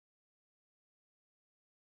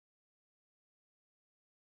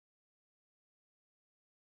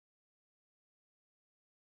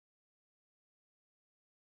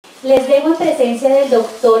Les dejo en presencia del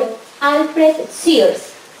doctor Alfred Sears,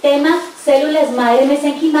 tema Células Madre,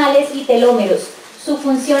 Mesenquimales y Telómeros, su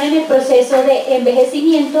función en el proceso de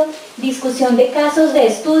envejecimiento, discusión de casos de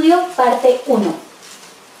estudio, parte 1.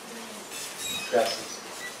 Gracias.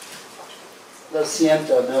 Lo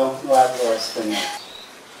siento, no hablo español.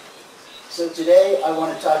 So today I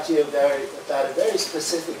want to talk to you about a very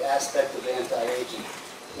specific aspect of anti-aging.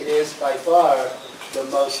 It is by far the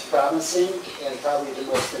most promising and probably the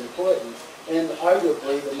most important, and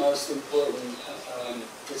arguably the most important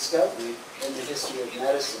discovery in the history of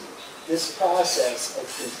medicine. This process of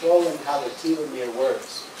controlling how the telomere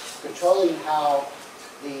works, controlling how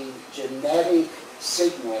the genetic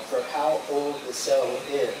signal for how old the cell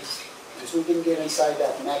is, if we can get inside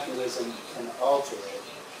that mechanism and alter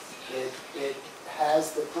it, it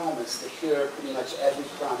has the promise to cure pretty much every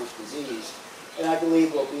chronic disease, and I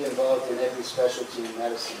believe will be involved in every specialty in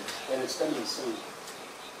medicine, and it's coming soon.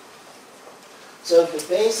 So the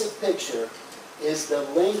basic picture is the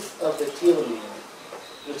length of the telomere,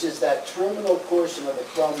 which is that terminal portion of the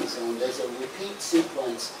chromosome. There's a repeat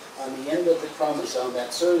sequence on the end of the chromosome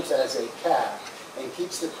that serves as a cap and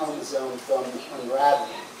keeps the chromosome from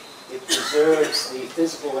unraveling. It preserves the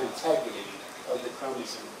physical integrity of the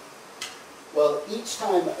chromosome. Well, each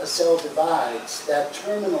time a cell divides, that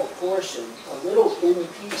terminal portion, a little end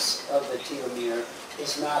piece of the telomere,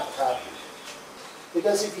 is not copied.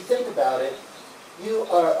 Because if you think about it, you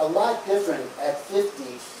are a lot different at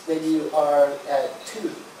 50 than you are at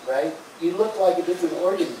 2, right? You look like a different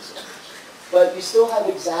organism. But you still have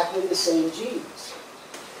exactly the same genes.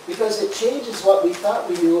 Because it changes what we thought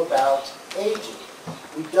we knew about aging.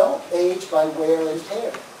 We don't age by wear and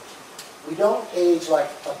tear. We don't age like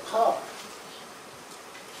a car.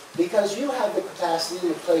 Because you have the capacity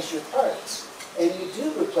to replace your parts. And you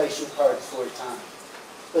do replace your parts for a time.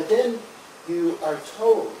 But then you are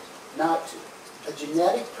told not to. A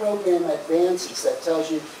genetic program advances that tells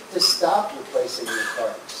you to stop replacing your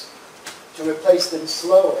parts, to replace them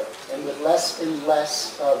slower and with less and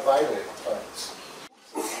less vital parts.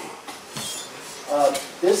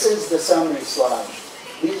 This is the summary slide.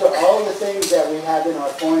 These are all the things that we have in our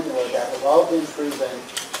formula that have all been proven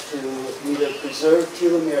to either preserve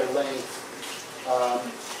telomere length,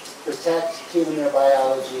 protect telomere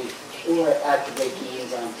biology, or activate the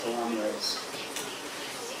enzyme telomerase.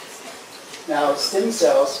 Now, stem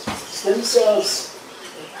cells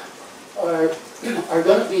are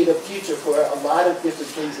going to be the future for a lot of different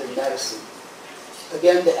things in medicine.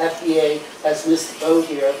 Again, the FDA has missed the boat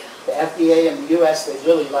here. The FDA in the U.S., they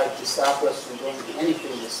really like to stop us from doing anything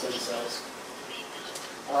with stem cells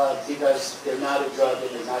because they're not a drug and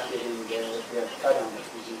they're not getting their cut on it,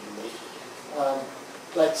 presumably.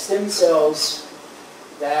 But stem cells,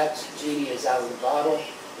 that genie is out of the bottle.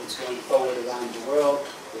 It's going forward around the world.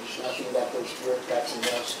 There's nothing that those bureaucrats in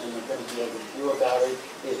Washington are going to be able to do about it.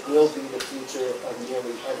 It will be the future of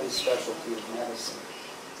nearly every specialty of medicine.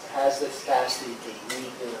 It has the capacity to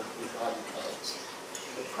rebuild your body parts.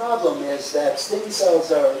 The problem is that stem cells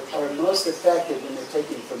are most effective when they're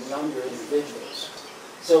taken from younger individuals.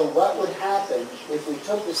 So what would happen if we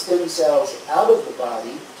took the stem cells out of the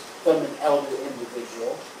body from an elder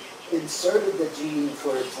individual, inserted the gene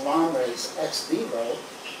for telomerase ex vivo,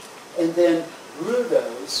 and then grew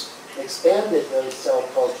those, expanded those cell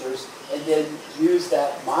cultures, and then used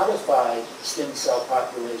that modified stem cell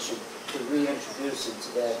population to reintroduce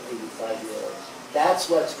into that 85-year-old. That's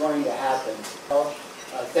what's going to happen.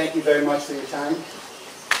 Thank you very much for your time.